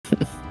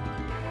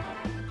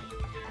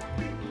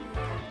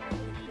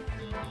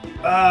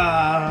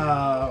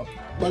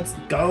Let's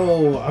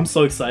go. I'm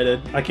so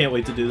excited. I can't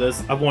wait to do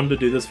this. I've wanted to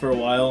do this for a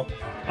while.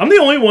 I'm the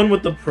only one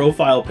with the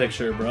profile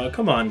picture, bro.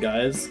 Come on,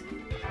 guys.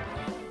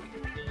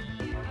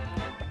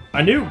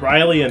 I knew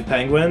Riely and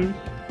Penguin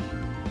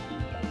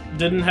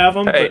didn't have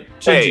them, Hey, but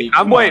Gingy,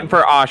 I'm waiting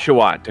for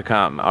Oshawott to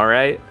come,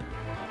 alright?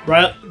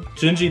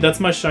 Gingy, that's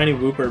my shiny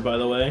Wooper, by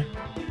the way.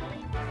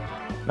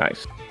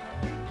 Nice.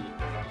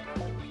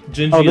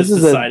 Gingy is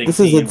deciding this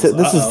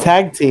is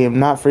tag team,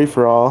 not free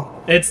for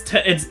all.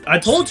 I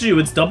told you,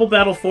 it's double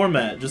battle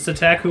format. Just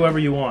attack whoever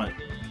you want.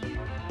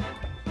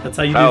 That's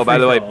how you do Oh, by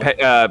the way,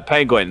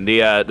 Penguin,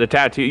 the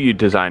tattoo you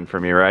designed for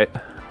me, right?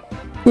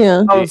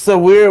 Yeah. Oh, so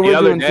we're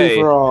doing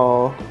free for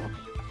all.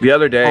 The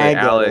other day,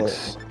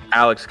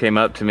 Alex came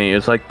up to me. He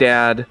was like,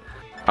 "Dad,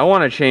 I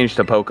want to change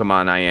the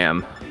Pokemon I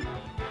am.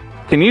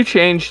 Can you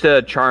change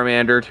the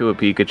Charmander to a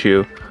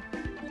Pikachu?"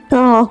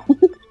 Oh.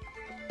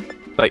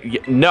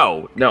 Like,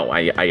 no,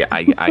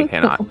 I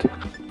cannot.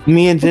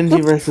 Me and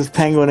Gingy versus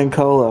Penguin and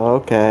Colo.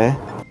 Okay,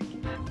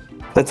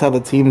 that's how the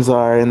teams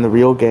are in the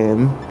real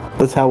game.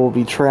 That's how we'll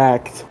be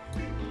tracked.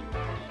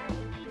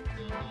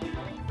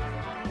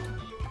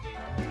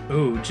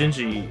 Ooh,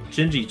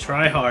 Gingy,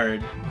 try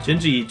hard.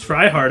 Gingy,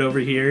 try hard over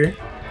here.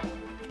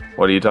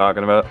 What are you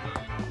talking about?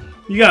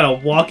 You got a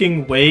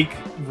Walking Wake,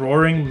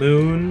 Roaring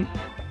Moon.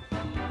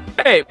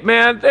 Hey,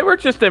 man, they were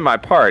just in my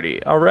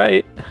party,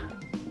 alright?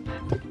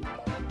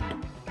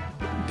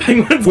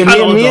 Penguin's Yeah,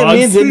 got all me and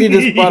dogs. Gingy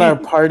just bought our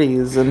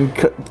parties, and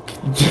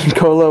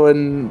Colo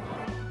and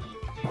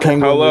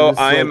Penguin. Colo,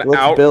 just I am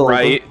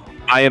outright.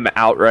 I am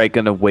outright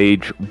gonna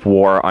wage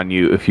war on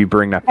you if you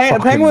bring that fucking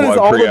Penguin is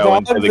all the Wugtrio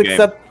dogs into the game.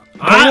 except. The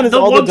Wugtrio's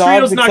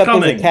Wugtrio's not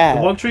coming. The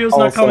Wugtrio's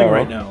not coming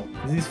right now.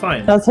 He's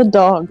fine. That's a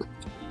dog.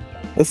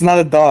 It's not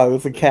a dog.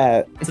 It's a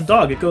cat. It's a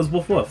dog. It goes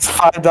woof woof. It's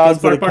 5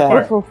 dogs and a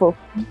cat. Woof, woof.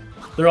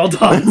 They're all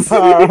dogs.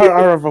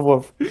 Bark,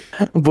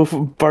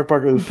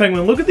 bark, woof.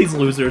 Penguin, look at these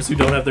losers who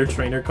don't have their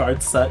trainer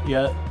cards set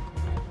yet.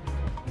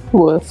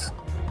 Woof.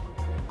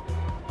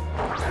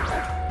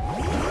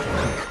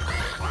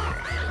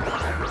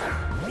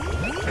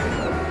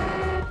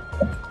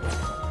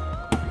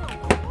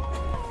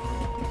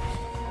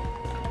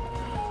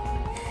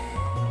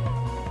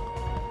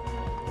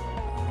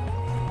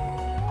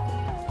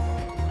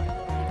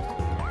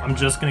 I'm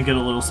just gonna get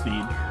a little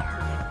speed.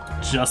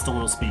 Just a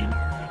little speed.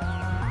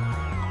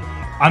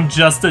 I'm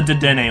just a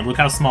Dedenne. Look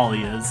how small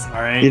he is,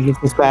 alright? You're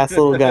just this fast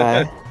little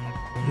guy.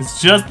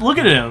 It's just, look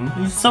at him.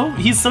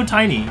 He's so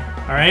tiny,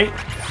 alright?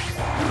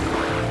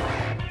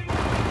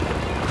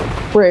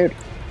 Rude.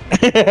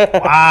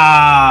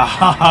 Wow.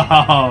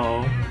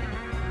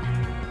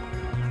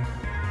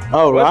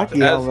 Oh, Rocky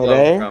helmet,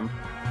 eh?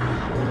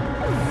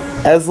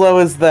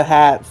 Eslo is the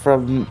hat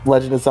from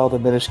Legend of Zelda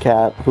Minish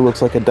Cap, who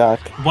looks like a duck.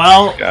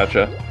 Well,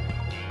 Gotcha.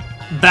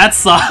 that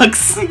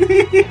sucks.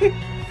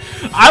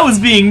 I was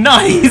being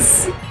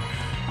nice.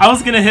 I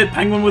was gonna hit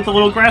Penguin with a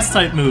little grass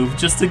type move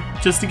just to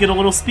get a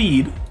little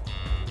speed.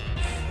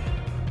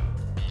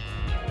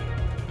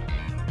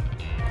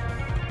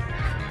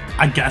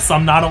 I guess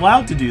I'm not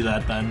allowed to do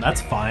that then.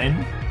 That's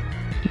fine.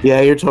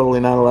 Yeah, you're totally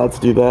not allowed to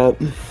do that.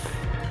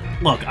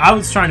 Look, I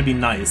was trying to be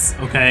nice,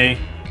 okay?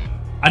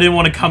 I didn't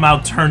want to come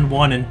out turn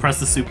 1 and press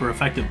the super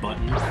effective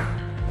button.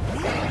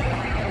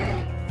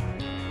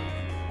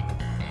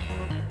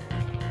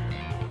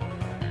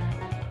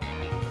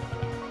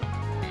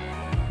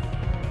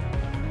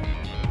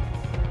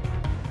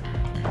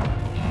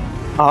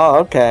 Oh,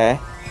 okay.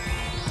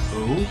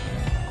 Ooh.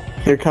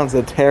 Here comes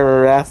a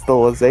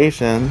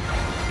terrorastalization.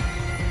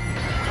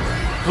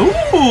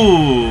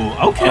 Ooh,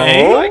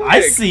 okay. Oh,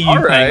 I see you,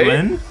 alright.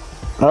 Penguin.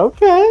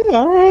 Okay,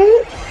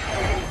 alright.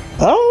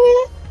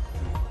 Alright.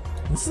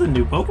 This is a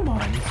new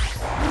Pokemon.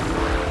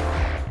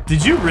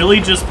 Did you really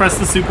just press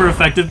the super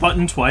effective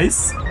button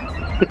twice?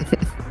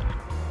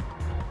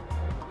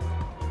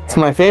 It's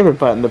my favorite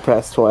button to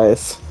press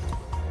twice.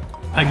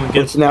 Penguin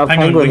gets Which now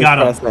Penguin, we is got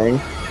him.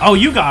 pressing. Oh,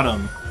 you got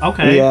him.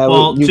 Okay. Yeah,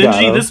 well, you got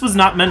Gingy, him. this was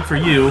not meant for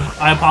you.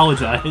 I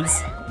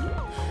apologize.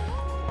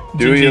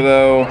 Do Gingy. you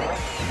though?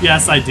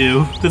 Yes, I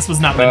do. This was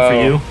not meant for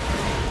you.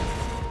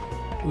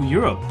 Ooh,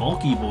 you're a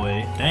bulky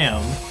boy.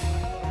 Damn.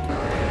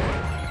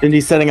 And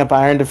he's setting up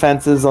iron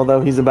defenses,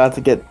 although he's about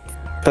to get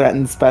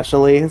threatened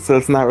specially, so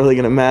it's not really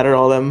going to matter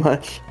all that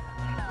much.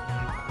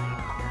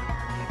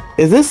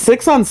 Is this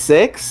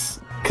 6-on-6?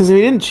 Because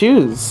we didn't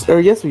choose. Or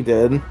yes, we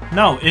did.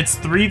 No, it's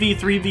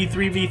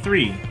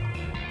 3v3v3v3.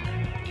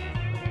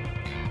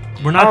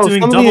 We're not doing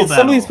double battle.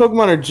 Some of these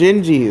Pokemon are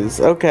Gingys.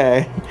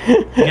 Okay.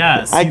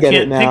 Yes, I you get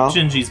can't it now.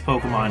 pick Gingy's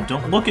Pokemon.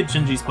 Don't look at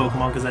Gingy's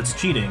Pokemon because that's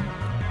cheating.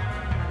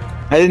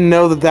 I didn't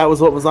know that that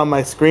was what was on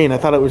my screen. I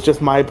thought it was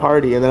just my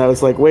party, and then I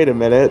was like, wait a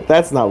minute,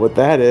 that's not what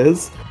that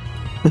is.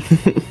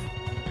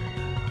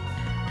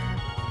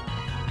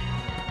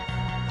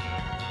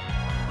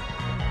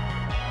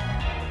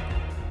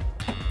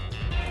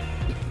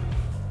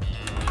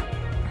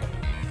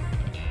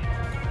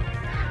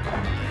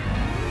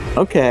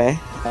 Okay.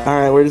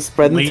 Alright, we're just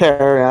spreading the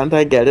terror around.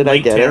 I get it, I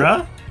get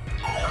Terra?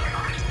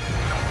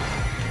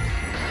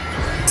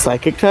 it.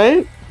 Psychic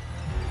type?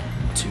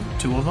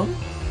 Two of them.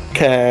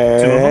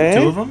 Okay.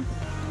 Two of them.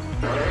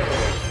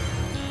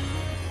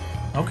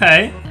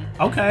 Okay.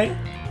 Okay.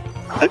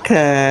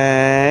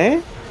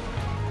 Okay.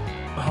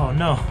 Oh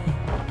no.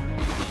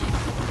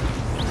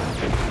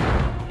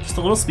 Just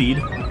a little speed.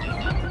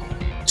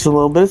 Just a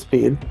little bit of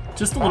speed.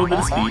 Just a little bit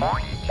of speed.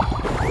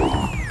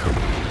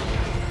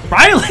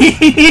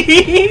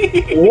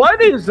 Riely!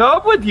 What is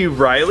up with you,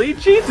 Riely?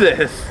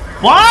 Jesus.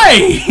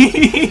 Why?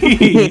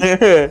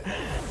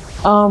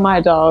 Oh,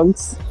 my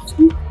dogs.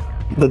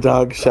 The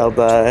dog shall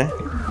die.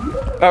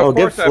 Of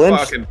get course I flinched.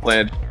 fucking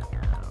flinched.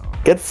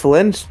 Get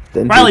flinched.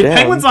 And Riely, be down.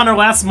 Penguin's on her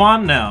last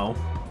mon now.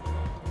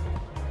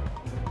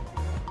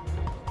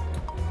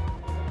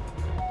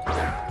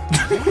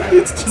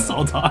 It's just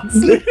all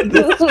dogs.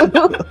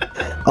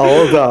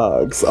 All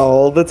dogs,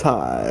 all the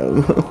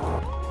time.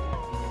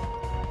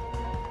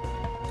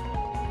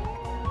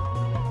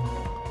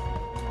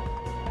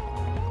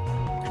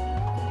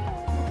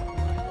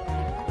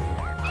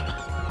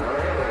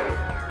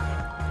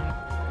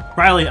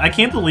 Riely, I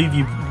can't believe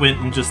you went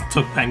and just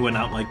took Penguin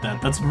out like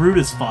that. That's rude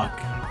as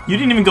fuck. You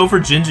didn't even go for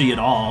Gingy at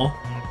all.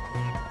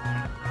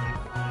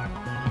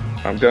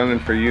 I'm gunning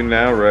for you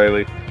now,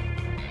 Riely.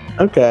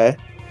 Okay.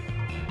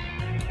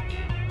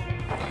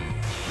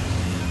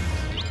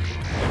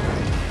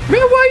 Man,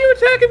 why are you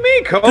attacking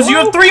me, Cole? Because you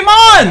have 3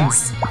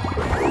 mons!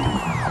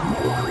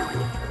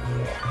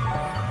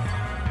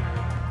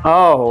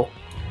 Oh.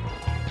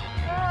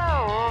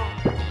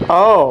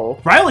 Oh.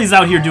 Riley's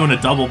out here doing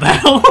a double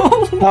battle.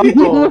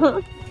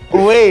 Oh.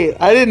 Wait,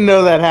 I didn't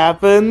know that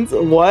happened.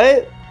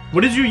 What?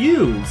 What did you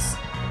use?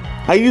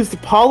 I used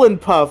Pollen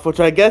Puff, which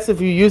I guess if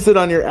you use it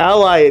on your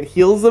ally, it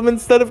heals them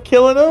instead of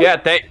killing them? Yeah,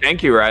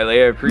 thank you,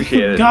 Riely. I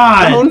appreciate it.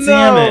 God Oh,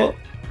 damn no. it.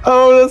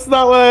 Oh, that's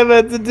not what I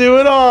meant to do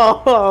at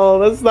all. Oh,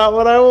 that's not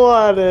what I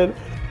wanted.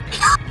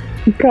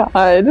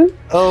 God.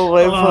 Oh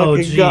my Oh,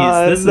 fucking jeez,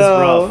 god. this is no.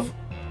 rough.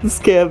 This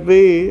can't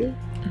be.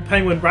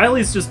 Penguin,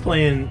 Riley's just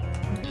playing...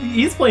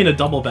 He's playing a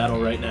double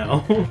battle right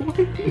now.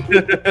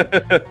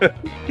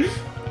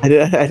 I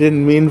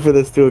didn't mean for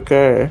this to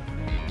occur.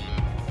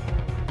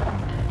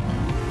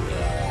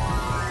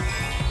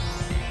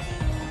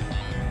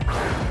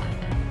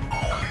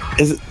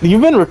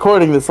 You've been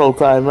recording this whole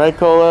time, right,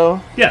 Colo?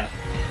 Yeah.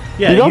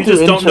 Yeah, you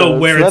just don't know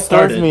where it that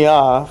started. throws me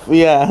off.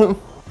 Yeah.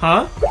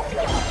 Huh?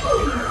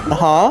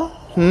 Huh?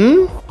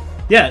 Hmm?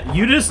 Yeah,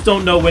 you just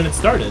don't know when it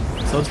started,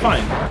 so it's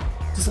fine.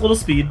 Just a little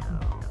speed.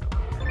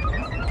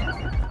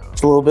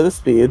 Just a little bit of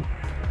speed.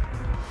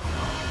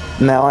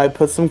 Now I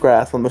put some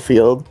grass on the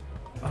field.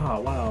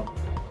 Oh, wow.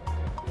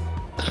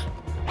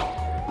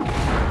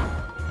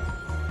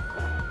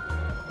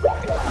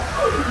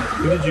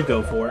 Who did you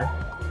go for?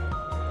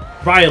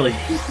 Riely.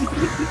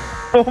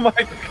 Oh my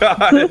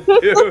god,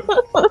 dude.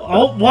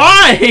 Oh,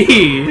 why?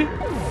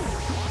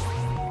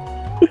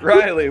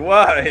 Riely,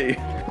 why?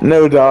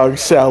 No dog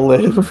shall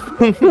live.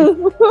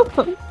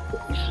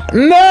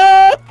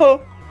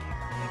 No!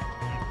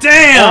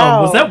 Damn!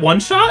 Ow. Was that one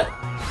shot?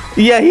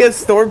 Yeah, he has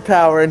storm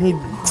power, and he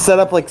set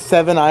up like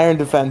 7 iron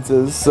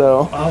defenses.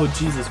 So Oh,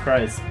 Jesus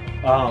Christ.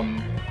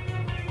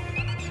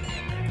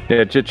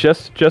 Yeah,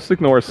 just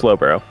ignore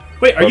Slowbro.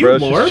 Wait, are you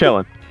Slowbro's Lord? just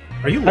chilling.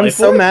 Are you I'm life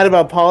so orb? mad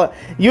about pollen.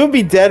 You would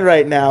be dead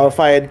right now if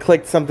I had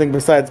clicked something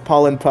besides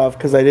pollen puff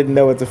because I didn't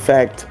know its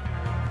effect.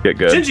 Get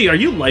good. Gingy, are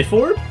you life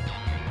orb?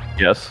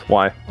 Yes.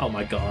 Why? Oh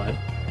my god.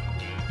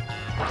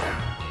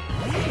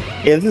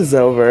 Yeah, this is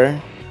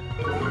over.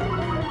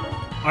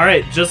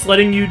 Alright, just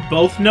letting you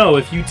both know,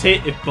 if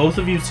both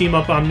of you team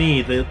up on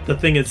me, the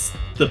thing is,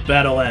 the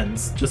battle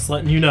ends. Just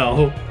letting you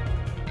know.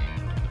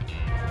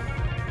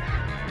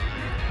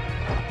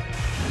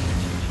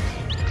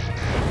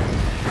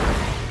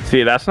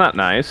 See, that's not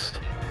nice.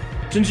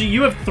 Gingy,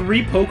 you have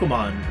 3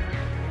 Pokemon.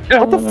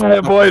 What the fuck? I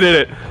avoided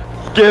it.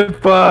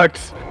 Get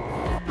fucked.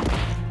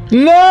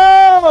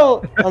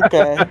 No!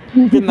 Okay.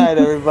 Good night,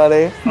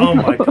 everybody. Oh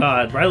my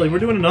god. Riely, we're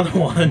doing another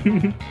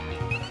one.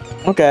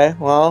 Okay,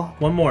 well.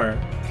 One more.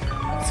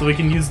 So we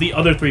can use the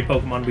other 3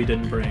 Pokemon we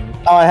didn't bring.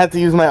 Oh, I have to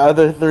use my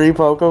other 3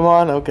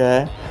 Pokemon?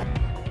 Okay.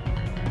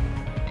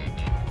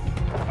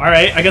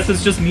 Alright, I guess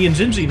it's just me and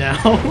Gingy now.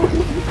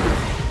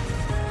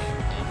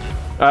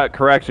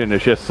 Correction,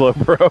 it's just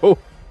Slowbro.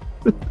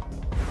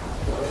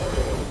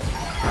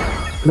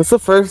 That's the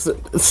first.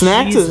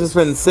 Snacks has just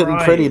been sitting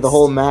pretty the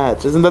whole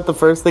match. Isn't that the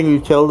first thing you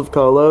killed of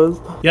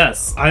Kolos?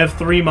 Yes, I have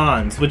 3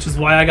 Mons, which is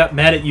why I got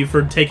mad at you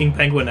for taking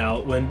Penguin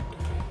out when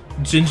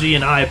Gingy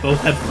and I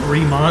both have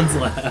 3 Mons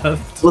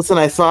left. Listen,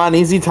 I saw an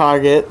easy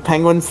target.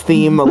 Penguin's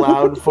theme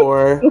allowed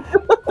for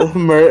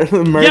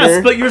murder.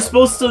 Yes, but you're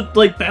supposed to,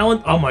 like,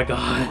 balance. Oh my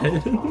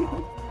god.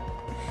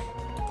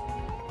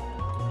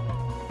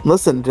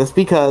 Listen, just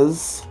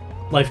because.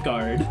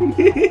 Lifeguard.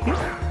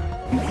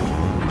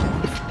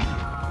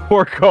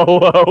 Poor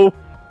Colo.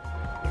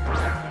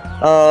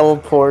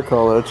 Oh, poor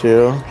Colo,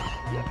 too.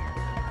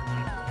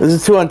 This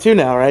is 2-on-2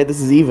 now, right?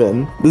 This is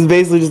even. This is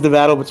basically just a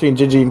battle between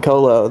Gingy and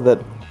Colo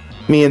that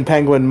me and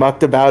Penguin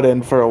mucked about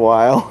in for a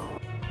while.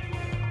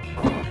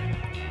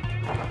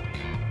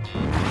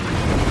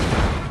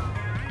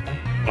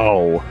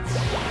 Oh.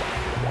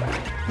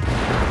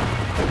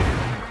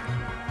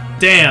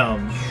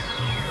 Damn.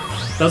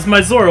 That was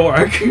my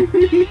Zoroark.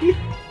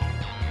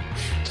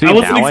 See, I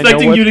wasn't now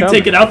expecting know you to what's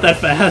take it out that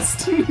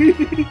fast.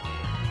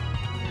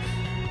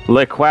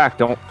 Lick Quack,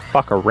 don't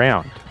fuck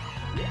around.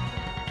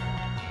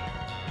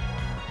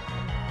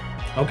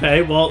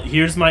 Okay, well,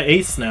 here's my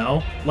ace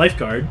now.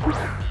 Lifeguard.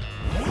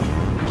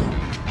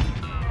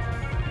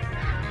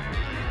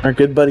 Our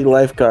good buddy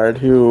Lifeguard,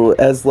 who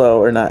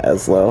or not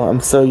Eslo, I'm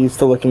so used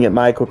to looking at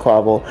my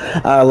Quaquavel.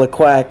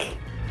 Lequack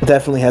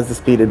definitely has the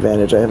speed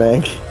advantage, I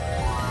think.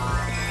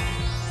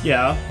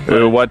 Yeah.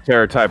 Ooh, what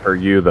Terra type are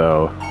you,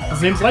 though?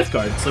 His name's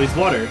Lifeguard, so he's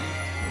water.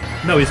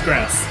 No, he's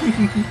grass.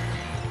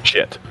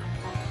 Shit.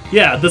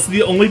 Yeah, this is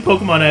the only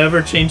Pokemon I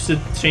ever changed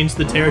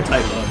the Terra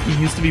type of.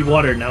 He used to be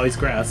water, now he's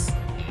grass.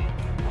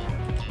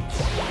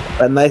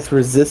 A nice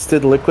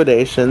resisted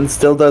liquidation,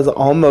 still does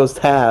almost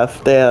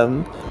half,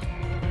 damn.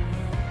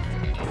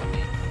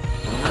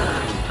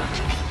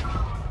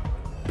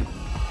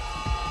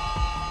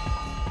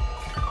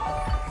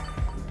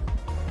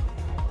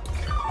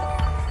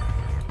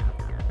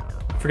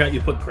 Forgot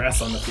you put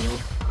grass on the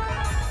field.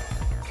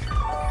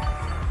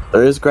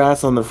 There is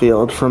grass on the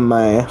field from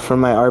my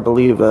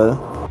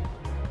Arboliva.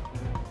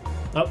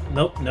 Oh,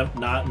 nope,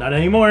 not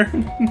anymore.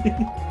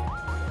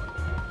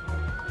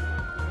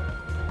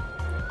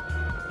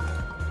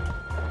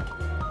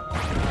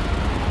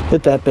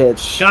 Hit that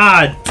bitch.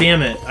 God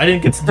damn it! I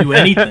didn't get to do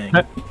anything.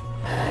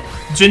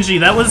 Gingy,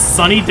 that was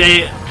Sunny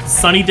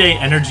Day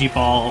Energy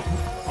Ball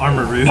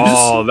Armoroost.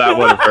 Oh, that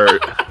would have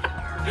hurt.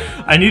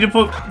 I need to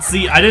put.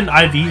 See, I didn't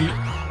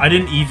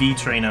EV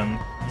train him.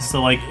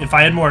 So like, if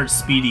I had more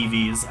speed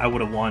EVs, I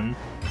would have won.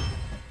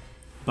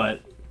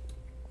 But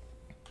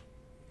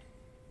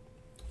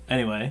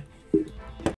anyway.